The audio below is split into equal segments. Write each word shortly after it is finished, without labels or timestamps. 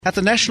At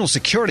the National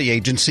Security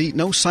Agency,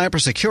 no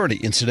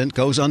cybersecurity incident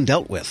goes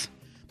undealt with.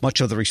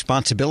 Much of the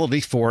responsibility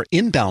for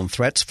inbound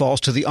threats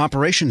falls to the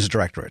Operations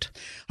Directorate.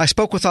 I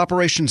spoke with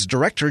Operations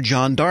Director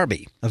John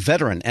Darby, a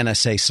veteran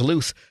NSA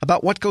sleuth,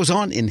 about what goes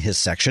on in his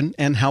section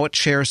and how it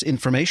shares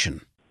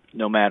information.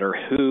 No matter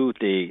who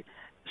the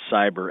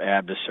cyber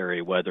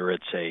adversary, whether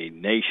it's a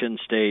nation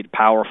state,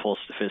 powerful,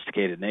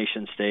 sophisticated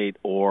nation state,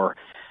 or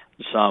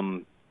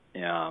some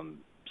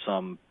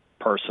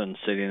person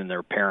sitting in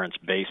their parents'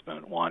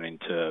 basement wanting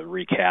to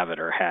wreak havoc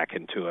or hack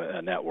into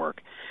a network,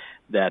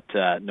 that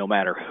no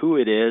matter who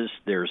it is,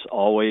 there's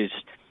always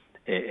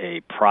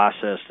a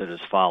process that is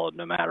followed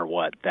no matter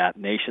what. That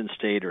nation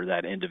state or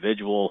that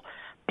individual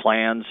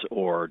plans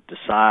or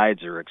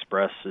decides or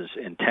expresses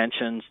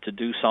intentions to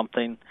do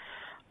something,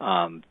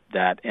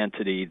 that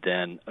entity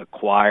then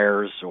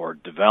acquires or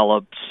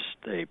develops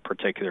a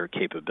particular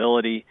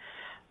capability.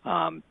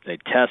 They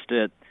test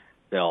it.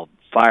 They'll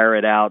fire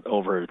it out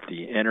over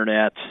the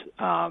internet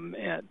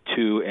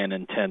to an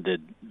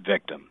intended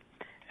victim.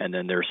 And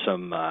then there's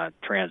some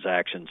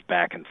transactions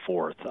back and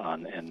forth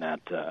in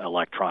that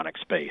electronic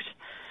space.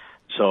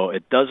 So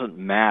it doesn't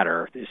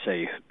matter,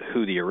 say,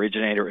 who the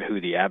originator, who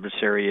the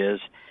adversary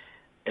is.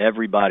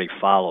 Everybody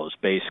follows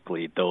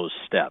basically those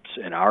steps.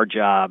 And our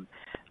job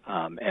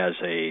at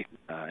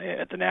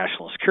the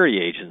National Security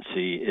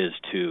Agency is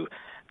to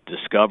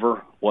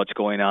discover what's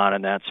going on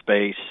in that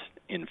space,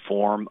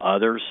 inform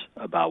others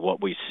about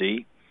what we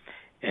see,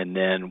 and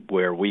then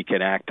where we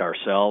can act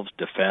ourselves,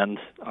 defend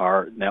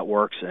our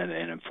networks and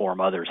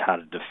inform others how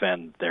to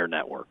defend their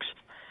networks.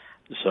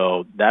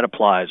 So that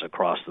applies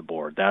across the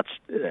board. That's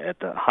at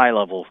the high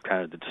level,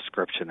 kind of the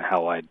description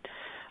how I'd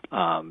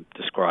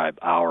describe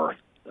our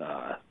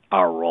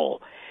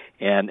role.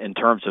 And in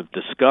terms of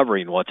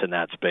discovering what's in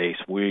that space,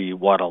 we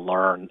want to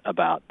learn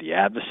about the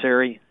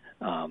adversary.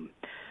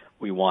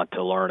 We want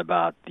to learn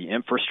about the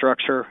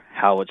infrastructure,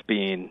 how it's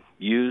being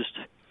used.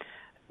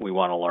 We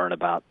want to learn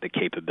about the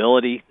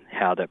capability,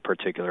 how that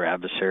particular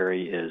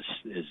adversary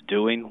is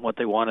doing what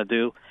they want to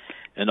do.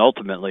 And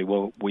ultimately,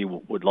 we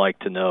would like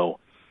to know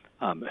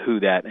who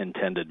that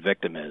intended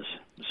victim is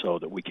so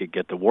that we could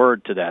get the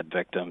word to that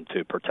victim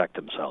to protect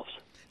themselves.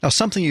 Now,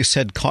 something you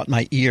said caught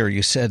my ear.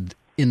 You said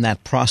in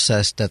that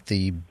process that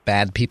the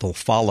bad people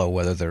follow,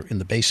 whether they're in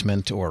the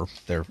basement or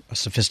they're a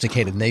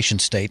sophisticated nation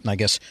state, and I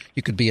guess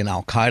you could be in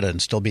Al-Qaeda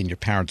and still be in your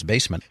parents'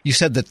 basement. You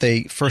said that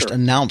they first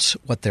announce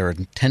what their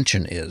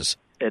intention is.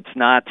 It's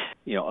not,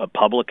 a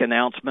public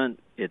announcement.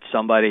 It's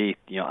somebody,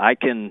 I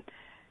can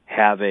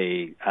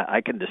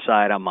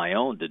decide on my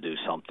own to do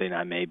something.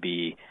 I may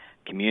be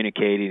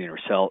communicating or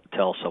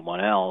tell someone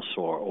else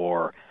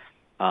or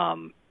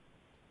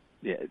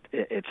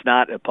it's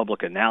not a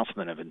public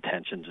announcement of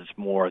intentions. It's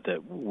more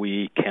that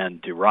we can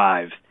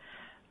derive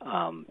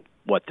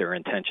what their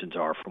intentions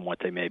are from what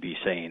they may be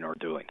saying or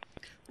doing.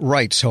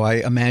 Right. So I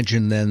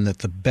imagine then that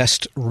the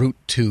best route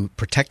to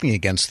protecting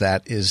against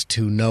that is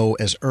to know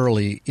as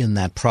early in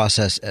that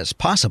process as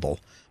possible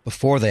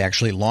before they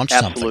actually launch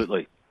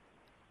something.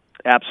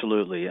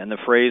 Absolutely. And the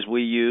phrase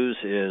we use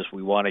is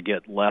we want to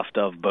get left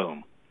of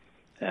boom.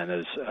 And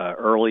as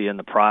early in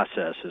the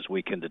process as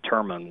we can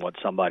determine what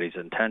somebody's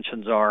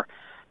intentions are,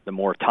 the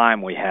more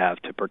time we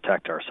have to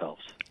protect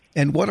ourselves.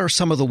 And what are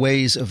some of the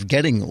ways of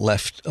getting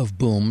left of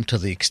boom to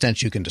the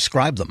extent you can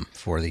describe them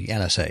for the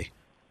NSA?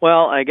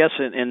 Well, I guess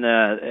in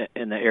the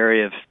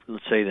area of,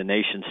 let's say, the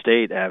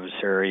nation-state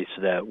adversaries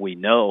that we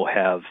know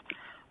have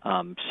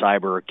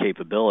cyber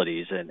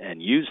capabilities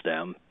and use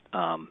them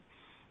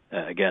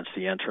against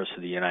the interests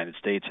of the United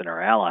States and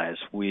our allies,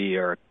 we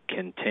are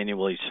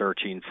continually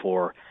searching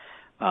for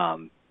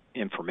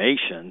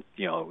information,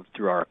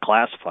 through our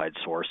classified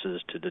sources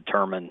to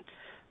determine,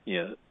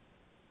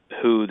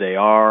 who they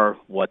are,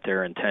 what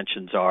their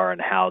intentions are,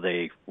 and how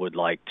they would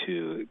like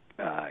to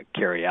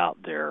carry out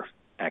their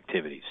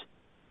activities.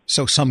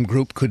 So some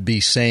group could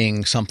be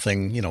saying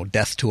something,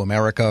 death to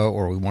America,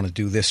 or we want to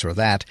do this or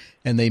that,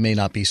 and they may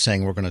not be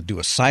saying we're going to do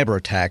a cyber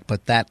attack,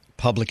 but that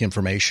public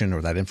information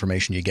or that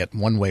information you get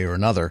one way or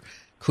another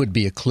could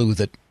be a clue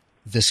that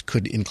this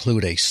could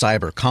include a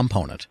cyber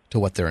component to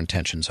what their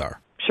intentions are.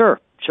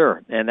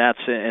 Sure. And that's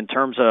in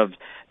terms of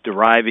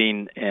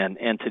deriving an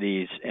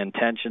entity's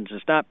intentions.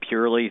 It's not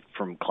purely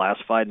from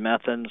classified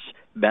methods.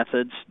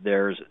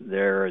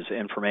 There's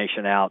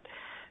information out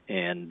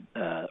in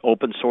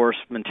open source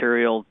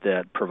material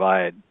that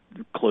provide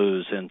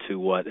clues into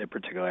what a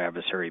particular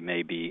adversary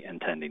may be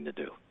intending to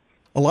do.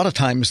 A lot of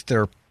times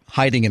they're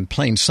hiding in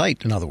plain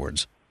sight, in other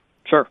words.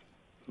 Sure.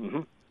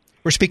 Mm-hmm.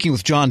 We're speaking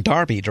with John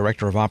Darby,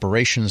 Director of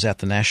Operations at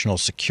the National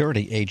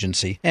Security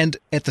Agency. And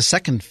at the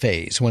second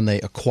phase, when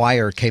they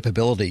acquire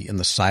capability in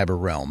the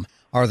cyber realm,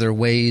 are there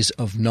ways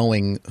of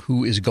knowing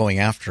who is going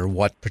after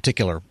what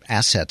particular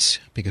assets?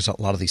 Because a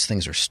lot of these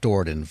things are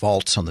stored in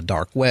vaults on the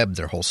dark web.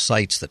 They're whole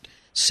sites that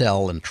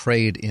sell and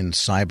trade in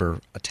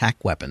cyber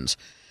attack weapons.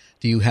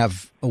 Do you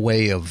have a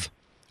way of,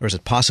 or is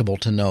it possible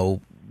to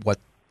know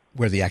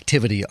where the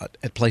activity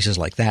at places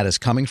like that is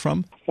coming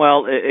from?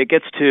 Well, it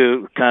gets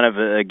to kind of,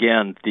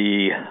 again,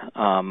 the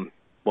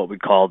what we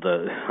call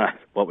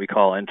what we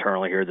call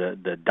internally here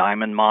the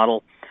diamond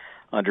model,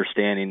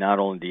 understanding not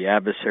only the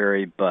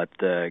adversary but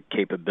the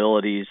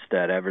capabilities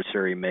that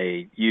adversary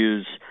may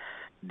use,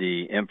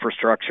 the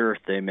infrastructure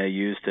they may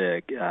use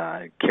to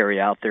carry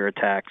out their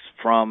attacks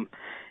from,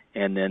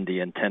 and then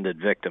the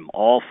intended victim.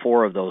 All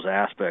four of those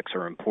aspects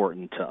are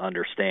important to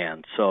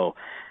understand. So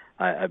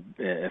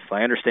if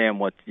I understand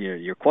what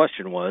your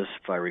question was,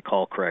 if I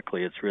recall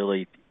correctly, it's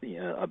really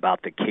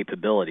about the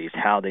capabilities,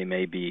 how they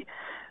may be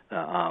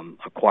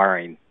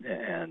acquiring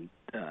and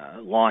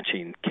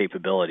launching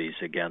capabilities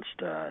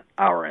against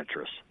our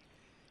interests.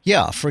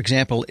 Yeah, for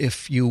example,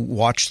 if you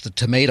watch the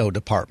tomato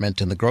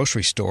department in the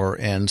grocery store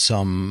and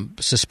some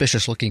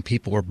suspicious-looking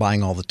people are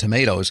buying all the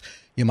tomatoes,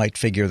 you might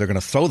figure they're going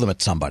to throw them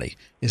at somebody.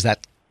 Is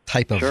that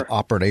type of Sure.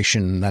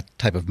 operation, that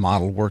type of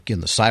model work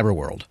in the cyber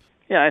world?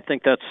 Yeah, I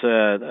think that's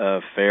a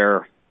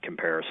fair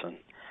comparison.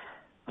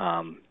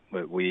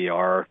 We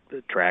are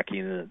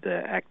tracking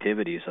the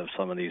activities of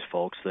some of these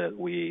folks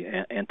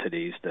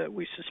entities that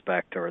we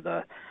suspect are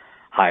the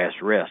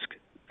highest risk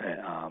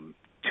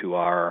to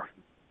our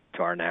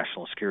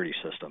national security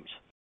systems.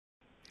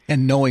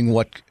 And knowing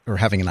what, or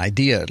having an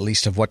idea at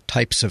least of what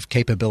types of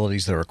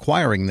capabilities they're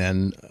acquiring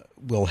then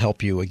will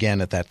help you again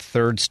at that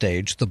third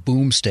stage, the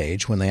boom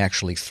stage, when they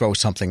actually throw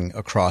something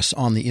across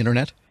on the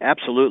internet?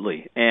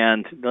 Absolutely.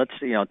 And let's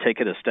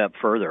take it a step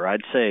further.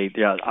 I'd say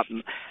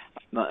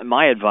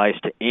my advice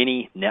to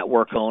any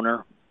network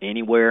owner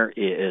anywhere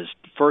is,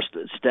 first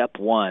step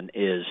one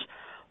is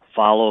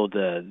follow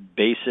the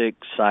basic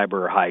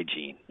cyber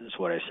hygiene, is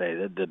what I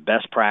say. The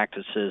best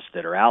practices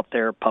that are out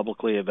there,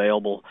 publicly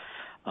available.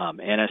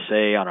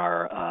 NSA on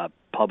our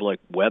public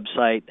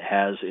website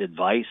has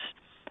advice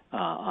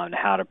on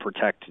how to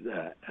protect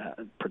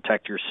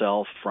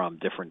yourself from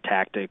different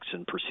tactics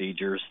and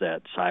procedures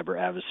that cyber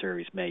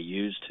adversaries may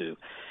use to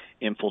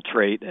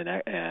infiltrate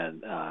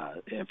and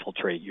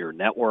infiltrate your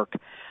network.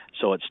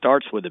 So it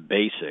starts with the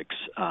basics.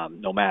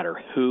 No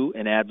matter who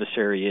an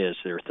adversary is,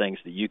 there are things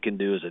that you can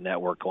do as a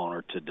network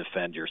owner to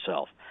defend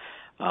yourself.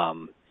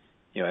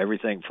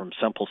 Everything from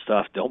simple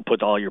stuff. Don't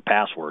put all your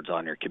passwords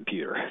on your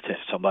computer. If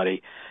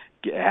somebody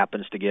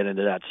happens to get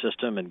into that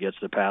system and gets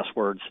the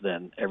passwords,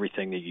 then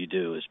everything that you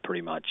do is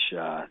pretty much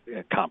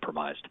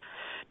compromised.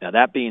 Now,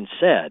 that being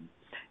said,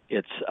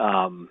 it's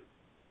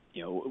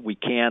we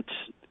can't,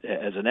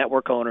 as a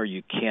network owner,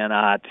 you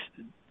cannot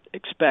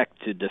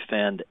expect to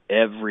defend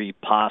every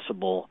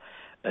possible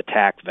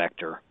attack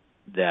vector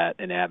that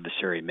an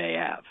adversary may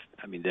have.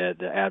 I mean,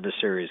 the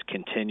adversary is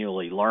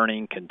continually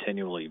learning,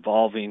 continually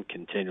evolving,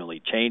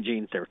 continually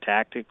changing their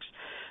tactics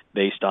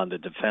based on the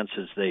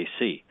defenses they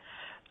see.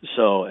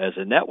 So as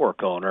a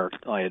network owner,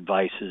 my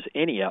advice is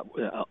any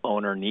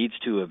owner needs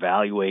to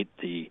evaluate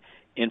the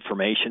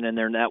information in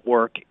their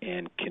network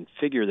and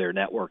configure their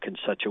network in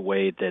such a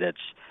way that it's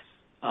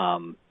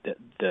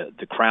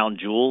the crown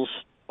jewels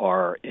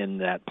are in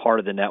that part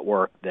of the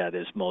network that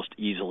is most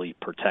easily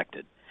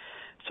protected.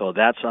 So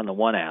that's on the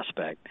one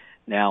aspect.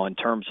 Now, in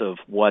terms of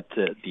what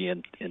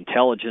the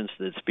intelligence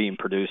that's being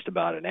produced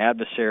about an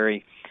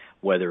adversary,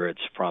 whether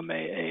it's from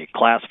a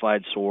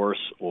classified source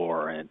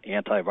or an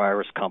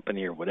antivirus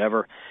company or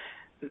whatever,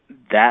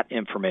 that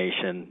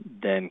information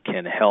then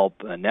can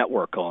help a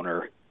network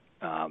owner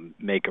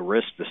make a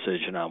risk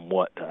decision on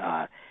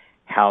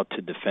how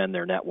to defend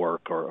their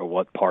network or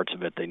what parts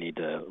of it they need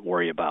to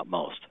worry about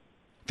most.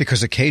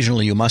 Because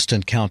occasionally you must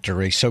encounter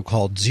a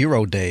so-called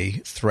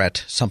zero-day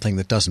threat, something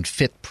that doesn't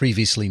fit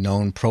previously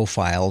known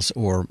profiles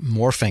or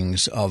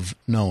morphings of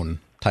known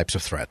types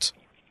of threats.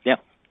 Yeah.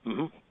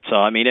 Mm-hmm. So,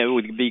 I mean, it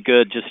would be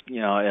good just,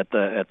 at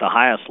the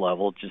highest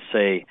level, just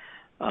say,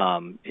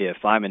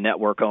 if I'm a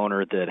network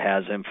owner that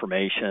has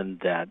information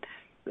that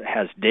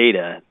has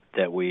data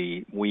that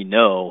we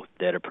know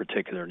that a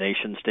particular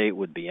nation state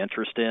would be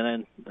interested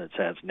in, that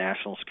has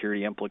national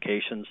security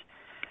implications,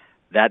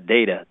 that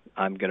data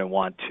I'm going to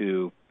want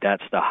to,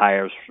 that's the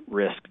highest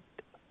risk,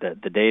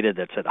 the data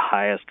that's at the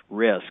highest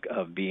risk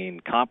of being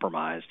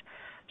compromised.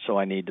 So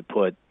I need to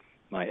put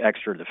my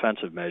extra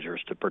defensive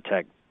measures to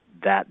protect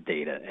that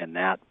data and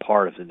that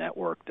part of the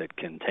network that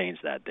contains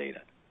that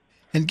data.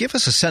 And give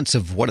us a sense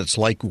of what it's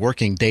like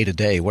working day to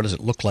day. What does it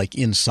look like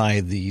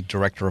inside the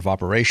Director of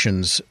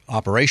Operations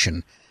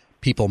operation?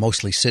 People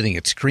mostly sitting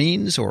at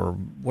screens, or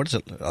what is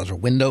it? Are there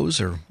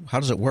windows, or how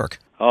does it work?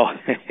 Oh,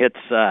 it's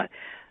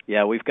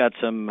we've got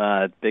some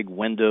big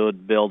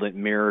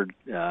mirrored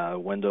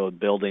windowed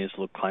buildings,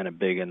 look kind of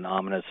big and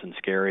ominous and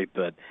scary,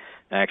 but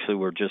actually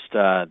we're just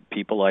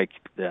people like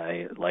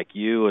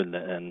you and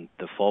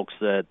the folks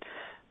that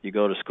you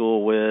go to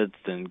school with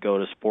and go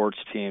to sports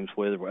teams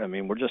with. I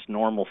mean, we're just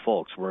normal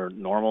folks. We're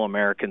normal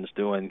Americans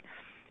doing,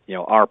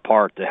 our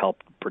part to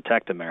help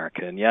protect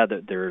America. And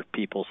there are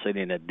people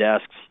sitting at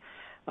desks,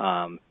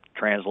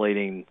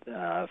 translating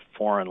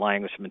foreign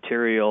language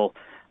material,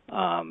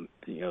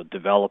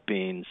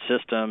 developing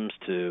systems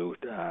to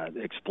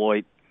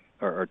exploit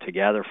or to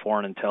gather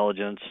foreign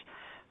intelligence.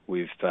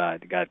 We've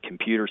got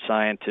computer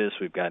scientists,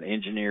 we've got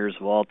engineers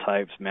of all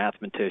types,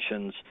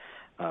 mathematicians,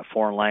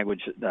 foreign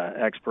language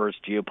experts,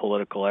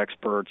 geopolitical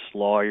experts,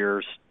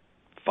 lawyers,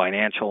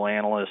 financial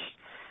analysts.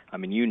 I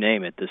mean, you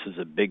name it, this is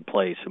a big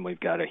place, and we've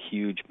got a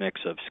huge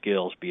mix of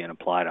skills being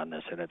applied on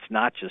this. And it's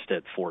not just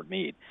at Fort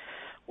Meade.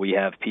 We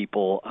have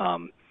people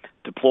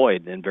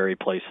deployed in various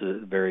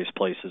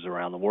places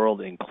around the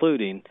world,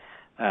 including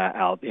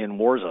out in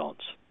war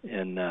zones.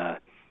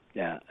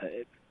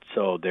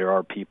 So there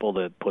are people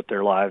that put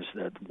their lives,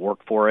 that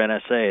work for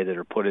NSA, that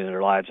are putting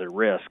their lives at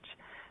risk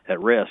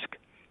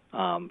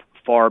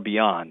far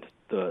beyond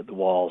the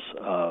walls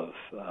of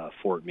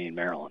Fort Meade,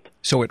 Maryland.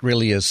 So it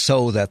really is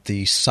so that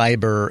the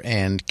cyber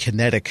and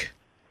kinetic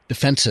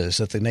defenses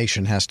that the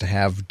nation has to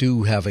have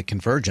do have a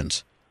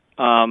convergence.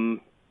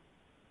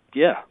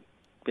 Yeah.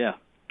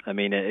 I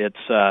mean, it's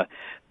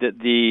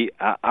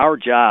our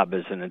job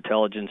as an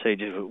intelligence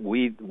agent.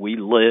 We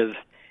live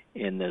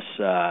in this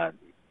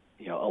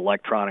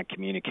electronic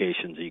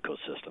communications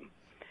ecosystem,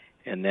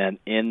 and then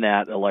in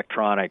that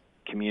electronic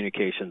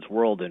communications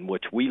world in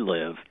which we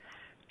live,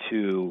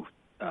 to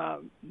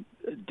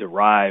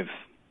derive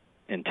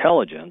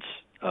intelligence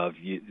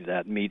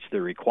that meets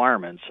the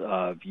requirements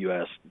of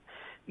U.S.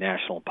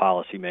 national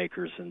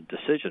policymakers and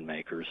decision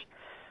makers,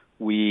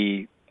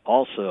 we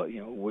also,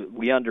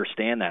 we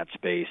understand that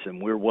space,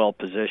 and we're well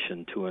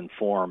positioned to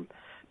inform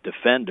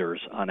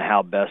defenders on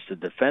how best to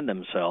defend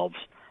themselves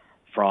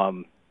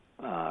from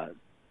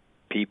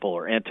people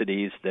or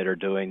entities that are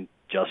doing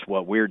just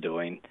what we're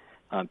doing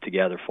to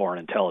gather foreign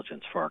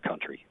intelligence for our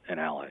country and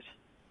allies.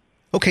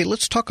 Okay,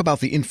 let's talk about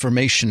the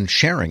information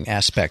sharing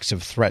aspects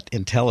of threat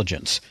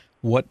intelligence.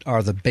 What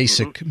are the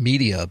basic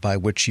media by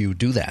which you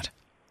do that?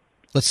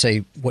 Let's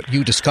say what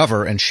you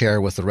discover and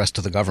share with the rest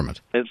of the government.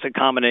 It's a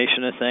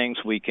combination of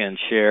things. We can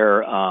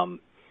share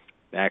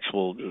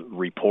actual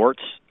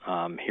reports.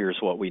 Here's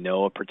what we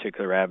know a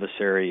particular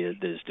adversary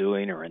is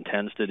doing or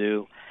intends to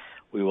do.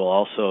 We will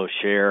also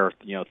share,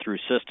 through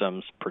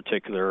systems,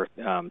 particular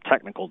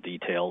technical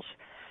details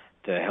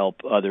to help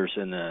others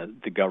in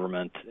the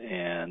government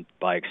and,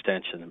 by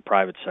extension, the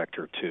private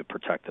sector to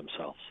protect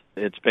themselves.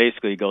 It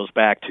basically goes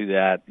back to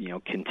that,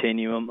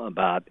 continuum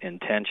about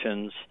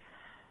intentions,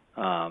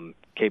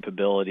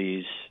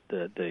 capabilities,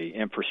 the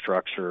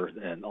infrastructure,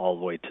 and all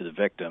the way to the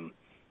victim.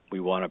 We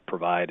want to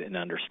provide an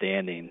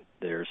understanding.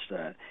 There's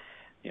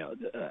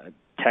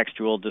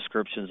textual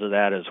descriptions of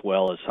that, as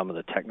well as some of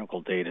the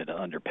technical data to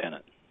underpin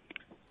it.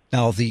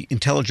 Now, the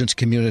intelligence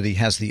community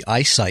has the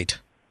eyesight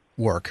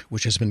work,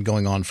 which has been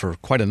going on for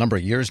quite a number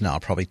of years now,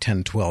 probably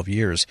 10, 12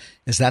 years.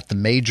 Is that the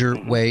major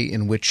way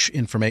in which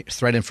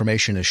threat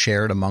information is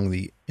shared among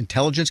the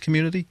intelligence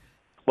community?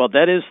 Well,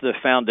 that is the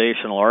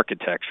foundational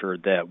architecture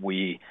that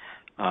we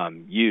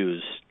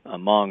use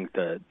among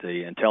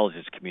the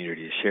intelligence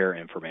community to share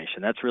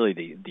information. That's really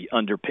the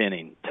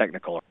underpinning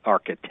technical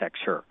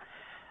architecture.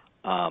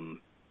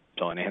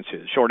 So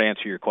the short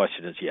answer to your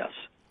question is yes.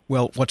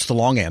 Well, what's the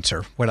long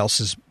answer? What else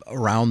is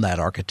around that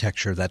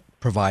architecture that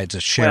provides a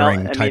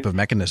sharing type of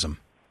mechanism?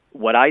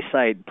 What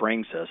eyesight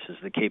brings us is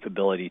the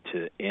capability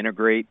to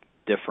integrate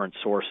different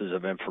sources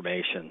of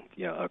information,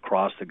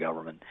 across the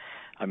government.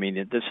 I mean,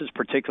 this is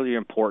particularly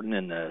important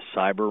in the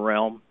cyber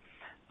realm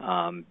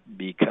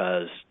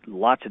because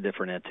lots of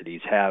different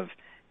entities have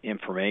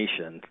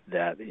information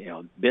that,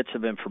 bits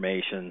of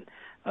information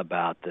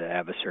about the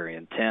adversary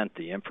intent,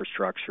 the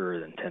infrastructure,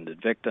 the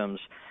intended victims,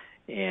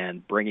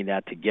 and bringing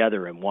that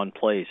together in one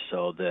place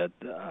so that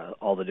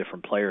all the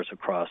different players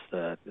across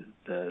the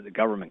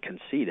government can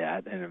see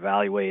that and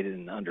evaluate it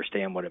and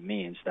understand what it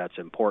means. That's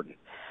important.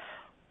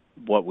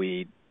 What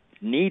we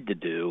need to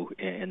do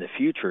in the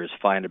future is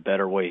find a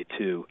better way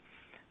to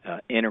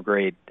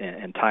integrate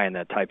and tie in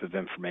that type of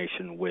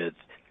information with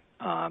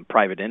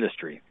private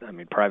industry. I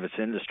mean, private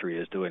industry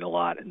is doing a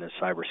lot in the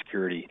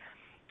cybersecurity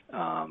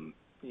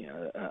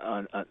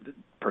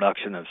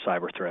production of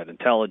cyber threat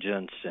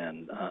intelligence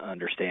and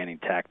understanding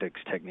tactics,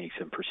 techniques,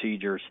 and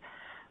procedures,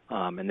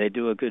 and they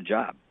do a good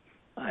job.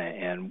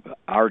 And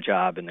our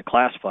job in the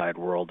classified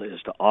world is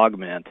to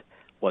augment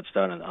what's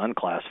done in the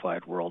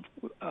unclassified world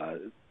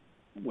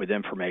with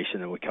information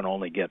that we can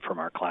only get from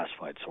our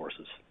classified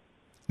sources.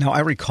 Now,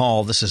 I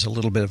recall, this is a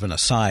little bit of an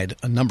aside,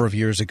 a number of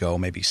years ago,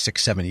 maybe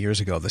 6, 7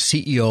 years ago, the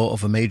CEO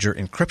of a major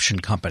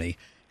encryption company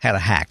had a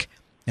hack.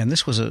 And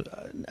this was a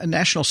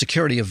national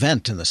security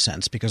event in the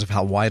sense because of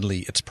how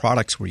widely its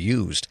products were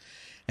used.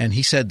 And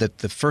he said that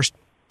the first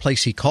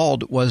place he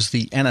called was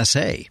the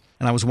NSA.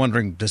 And I was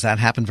wondering, does that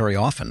happen very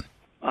often?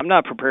 I'm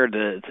not prepared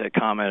to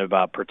comment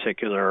about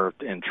particular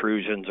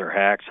intrusions or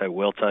hacks. I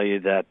will tell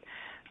you that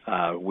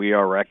we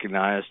are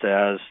recognized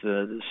as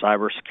the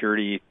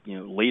cybersecurity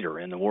leader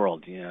in the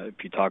world.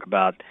 If you talk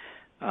about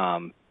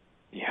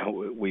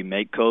we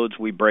make codes,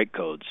 we break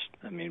codes.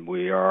 I mean,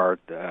 we are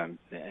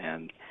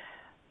and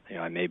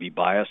I may be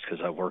biased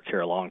because I've worked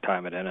here a long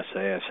time at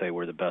NSA. I say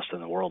we're the best in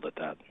the world at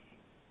that.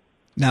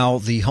 Now,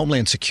 the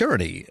Homeland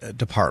Security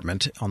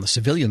Department on the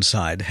civilian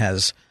side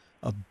has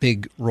a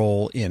big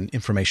role in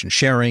information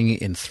sharing,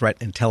 in threat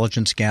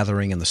intelligence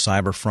gathering in the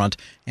cyber front,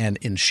 and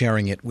in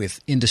sharing it with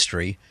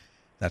industry.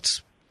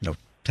 That's,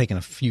 taken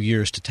a few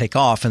years to take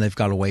off, and they've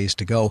got a ways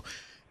to go.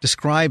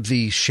 Describe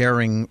the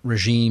sharing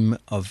regime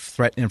of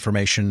threat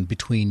information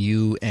between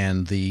you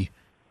and the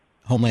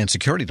Homeland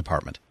Security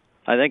Department.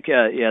 I think,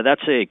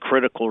 that's a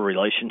critical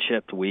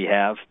relationship we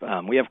have.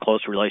 We have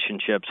close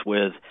relationships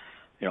with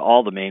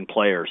all the main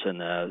players in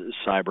the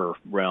cyber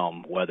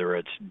realm, whether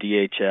it's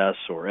DHS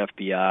or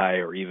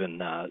FBI or even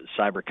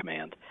Cyber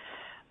Command.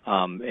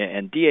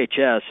 And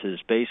DHS is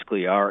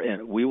basically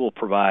we will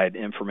provide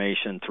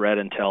information, threat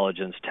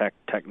intelligence,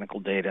 technical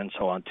data, and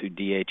so on to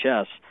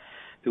DHS,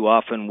 who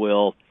often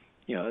will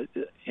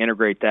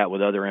integrate that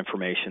with other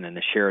information and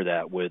to share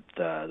that with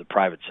the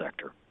private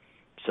sector.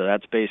 So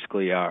that's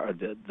basically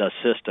the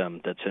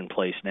system that's in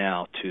place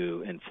now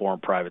to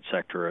inform private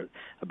sector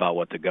about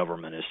what the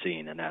government is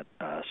seeing in that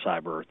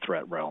cyber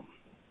threat realm.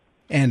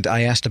 And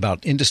I asked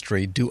about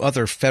industry. Do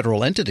other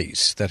federal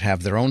entities that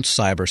have their own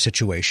cyber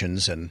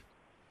situations and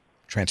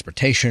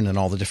transportation and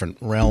all the different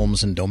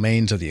realms and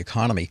domains of the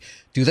economy,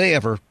 do they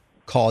ever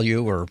call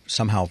you or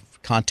somehow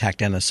contact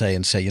NSA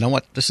and say, you know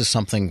what, this is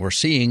something we're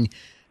seeing,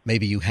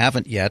 maybe you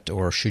haven't yet,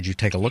 or should you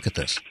take a look at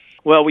this?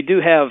 Well, we do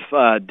have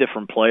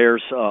different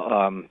players.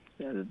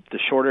 The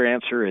shorter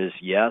answer is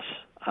yes.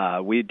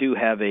 We do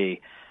have a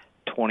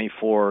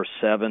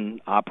 24/7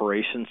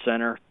 operations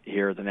center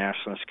here at the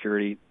National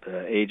Security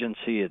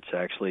Agency. It's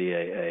actually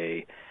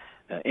a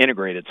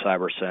integrated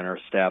cyber center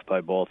staffed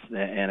by both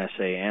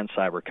NSA and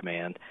Cyber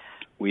Command.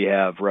 We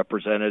have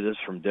representatives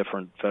from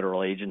different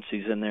federal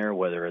agencies in there,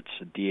 whether it's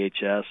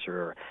DHS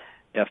or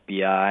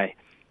FBI,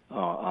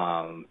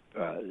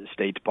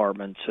 State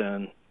Department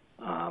soon.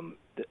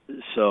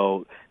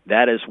 So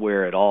that is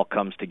where it all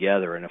comes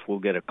together. And if we'll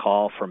get a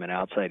call from an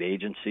outside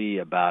agency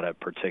about a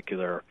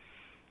particular,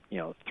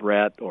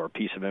 threat or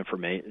piece of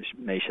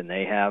information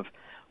they have,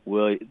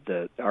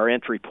 our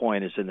entry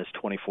point is in this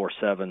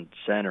 24/7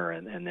 center,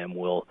 and then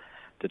we'll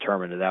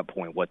determine at that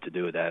point what to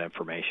do with that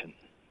information.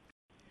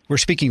 We're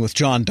speaking with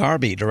John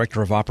Darby,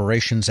 Director of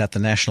Operations at the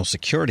National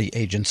Security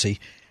Agency.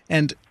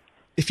 And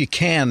if you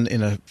can,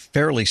 in a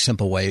fairly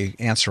simple way,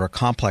 answer a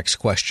complex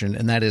question,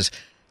 and that is,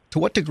 to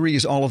what degree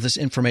is all of this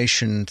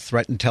information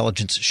threat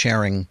intelligence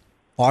sharing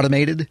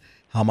automated?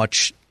 How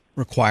much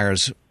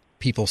requires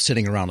people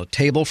sitting around a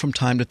table from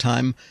time to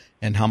time,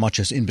 and how much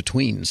is in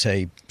between,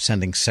 say,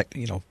 sending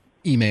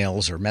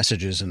emails or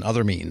messages and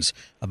other means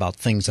about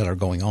things that are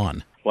going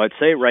on? Well, I'd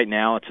say right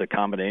now it's a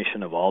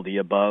combination of all the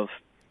above.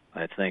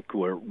 I think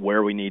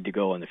where we need to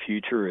go in the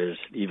future is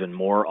even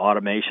more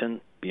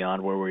automation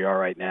beyond where we are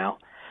right now.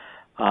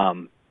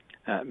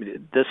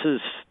 This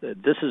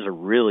is a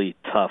really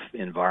tough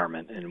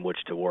environment in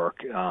which to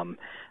work. I'm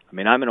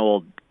an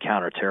old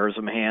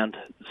counterterrorism hand,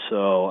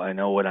 so I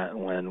know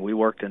when we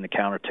worked in the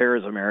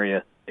counterterrorism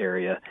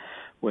area,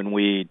 when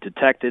we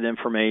detected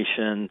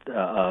information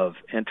of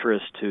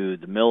interest to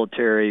the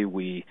military,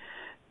 we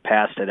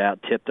passed it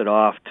out, tipped it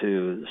off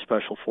to the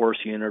Special Force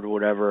Unit or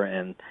whatever,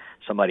 and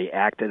somebody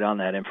acted on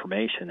that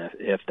information.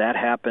 If that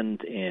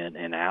happened in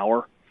an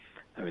hour,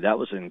 that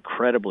was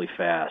incredibly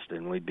fast,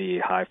 and we'd be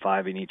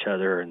high-fiving each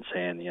other and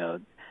saying,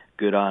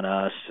 good on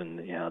us, and,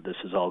 this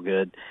is all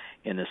good.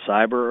 In the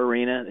cyber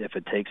arena, if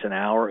it takes an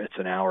hour, it's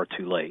an hour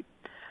too late.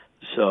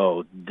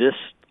 So this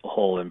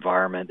whole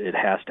environment, it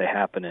has to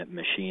happen at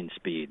machine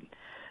speed.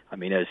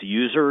 As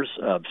users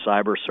of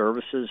cyber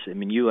services,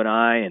 you and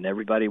I and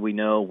everybody we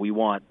know, we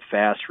want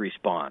fast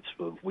response.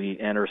 If we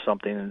enter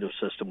something into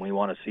the system, we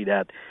want to see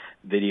that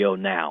video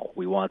now.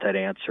 We want that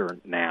answer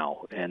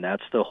now. And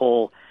that's the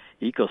whole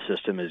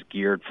ecosystem is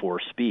geared for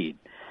speed.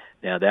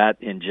 Now, that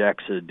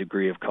injects a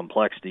degree of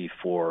complexity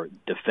for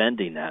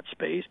defending that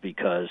space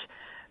because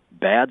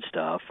bad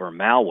stuff or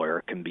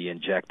malware can be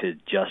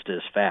injected just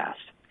as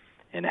fast.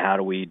 And how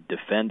do we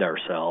defend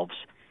ourselves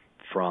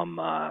from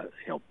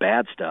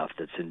bad stuff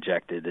that's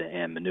injected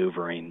and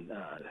maneuvering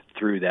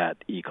through that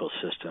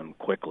ecosystem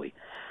quickly?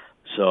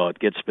 So it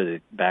gets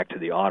back to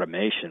the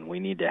automation. We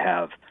need to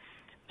have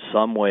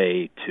some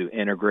way to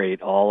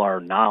integrate all our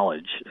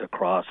knowledge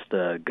across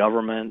the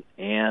government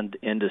and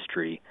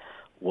industry.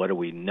 What do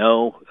we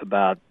know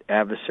about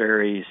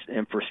adversaries,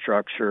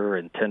 infrastructure,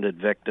 intended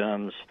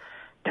victims,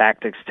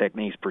 tactics,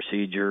 techniques,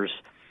 procedures,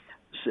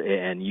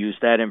 and use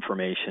that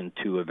information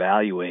to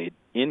evaluate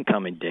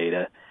incoming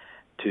data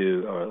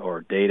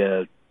or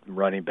data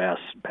running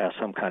past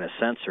some kind of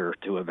sensor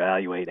to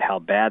evaluate how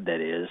bad that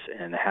is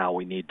and how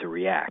we need to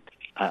react.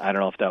 I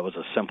don't know if that was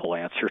a simple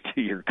answer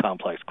to your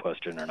complex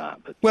question or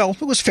not. But. Well,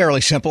 it was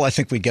fairly simple. I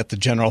think we get the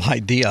general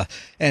idea.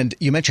 And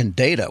you mentioned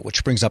data,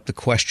 which brings up the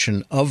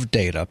question of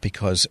data,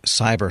 because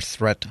cyber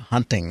threat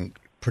hunting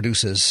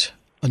produces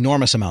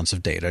enormous amounts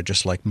of data,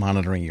 just like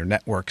monitoring your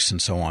networks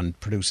and so on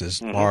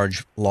produces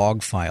large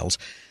log files.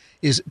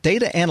 Is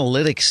data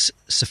analytics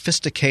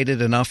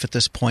sophisticated enough at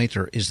this point,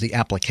 or is the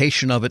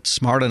application of it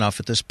smart enough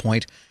at this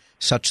point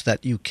such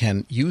that you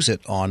can use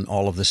it on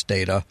all of this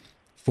data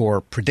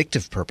for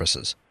predictive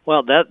purposes?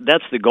 Well,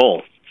 that's the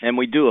goal. And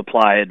we do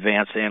apply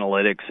advanced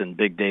analytics and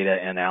big data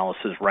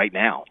analysis right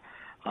now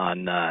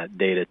on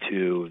data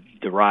to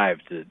derive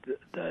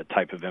the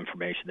type of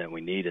information that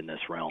we need in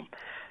this realm.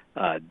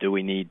 Do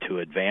we need to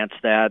advance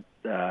that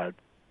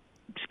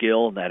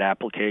skill, that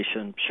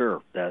application?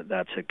 Sure,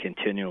 that's a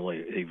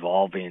continually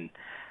evolving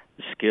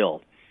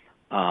skill.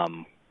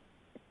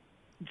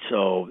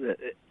 So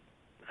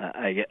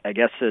I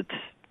guess it's,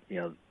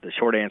 the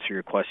short answer to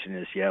your question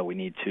is, yeah, we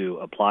need to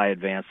apply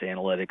advanced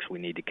analytics. We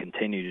need to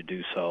continue to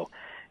do so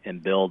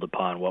and build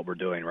upon what we're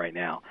doing right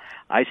now.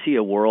 I see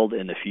a world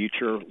in the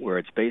future where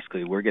it's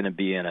basically we're going to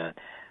be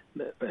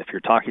if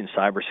you're talking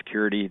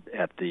cybersecurity,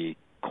 at the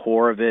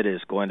core of it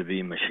is going to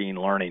be machine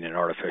learning and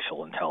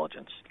artificial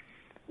intelligence.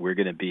 We're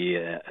going to be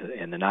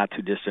in the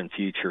not-too-distant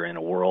future in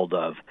a world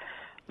of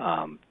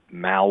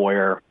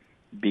malware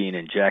being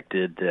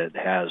injected that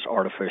has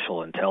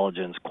artificial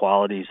intelligence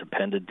qualities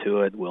appended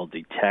to it, will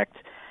detect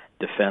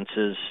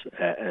defenses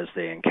as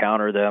they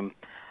encounter them,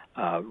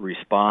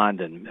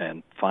 respond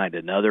and find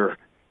another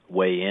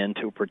way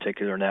into a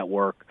particular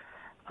network.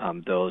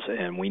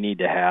 And we need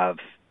to have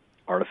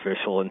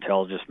artificial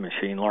intelligence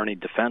machine learning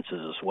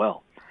defenses as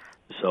well.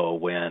 So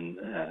when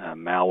a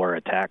malware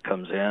attack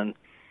comes in,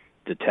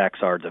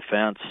 detects our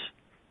defense,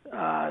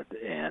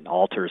 and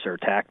alters their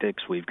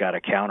tactics, we've got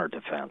a counter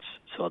defense.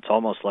 So it's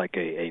almost like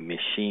a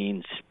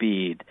machine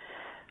speed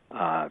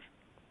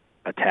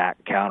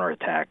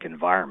counterattack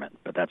environment.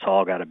 But that's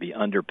all got to be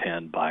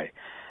underpinned by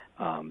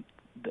data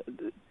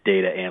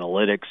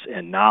analytics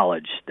and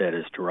knowledge that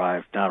is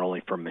derived not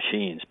only from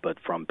machines but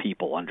from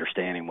people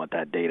understanding what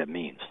that data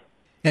means.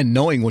 And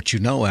knowing what you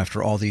know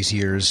after all these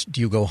years,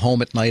 do you go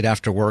home at night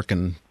after work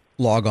and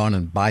log on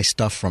and buy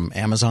stuff from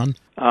Amazon?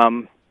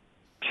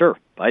 Sure,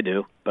 I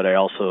do. But I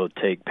also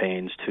take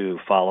pains to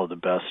follow the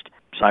best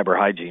cyber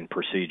hygiene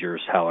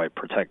procedures, how I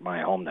protect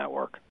my home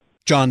network.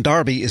 John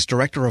Darby is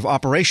Director of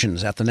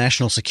Operations at the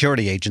National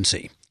Security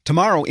Agency.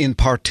 Tomorrow, in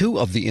part 2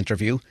 of the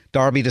interview,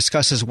 Darby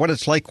discusses what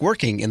it's like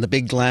working in the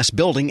big glass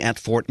building at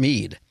Fort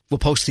Meade. We'll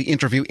post the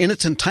interview in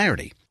its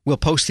entirety.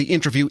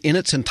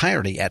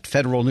 at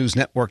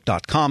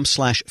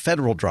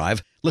federalnewsnetwork.com/Federal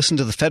Drive. Listen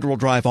to the Federal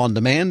Drive on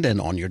demand and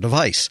on your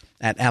device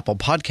at Apple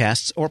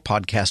Podcasts or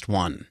Podcast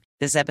One.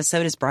 This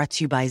episode is brought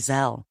to you by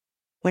Zelle.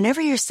 Whenever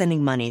you're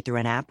sending money through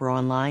an app or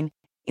online,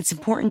 it's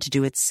important to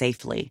do it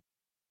safely.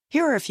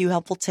 Here are a few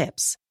helpful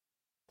tips.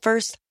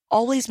 First,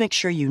 always make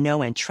sure you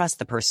know and trust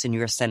the person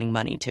you are sending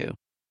money to.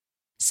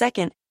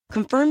 Second,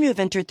 confirm you have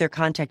entered their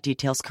contact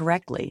details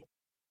correctly.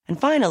 And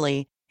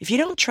finally, if you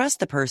don't trust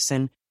the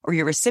person or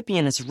your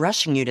recipient is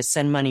rushing you to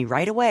send money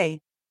right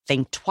away,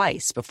 think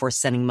twice before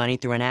sending money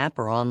through an app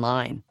or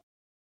online.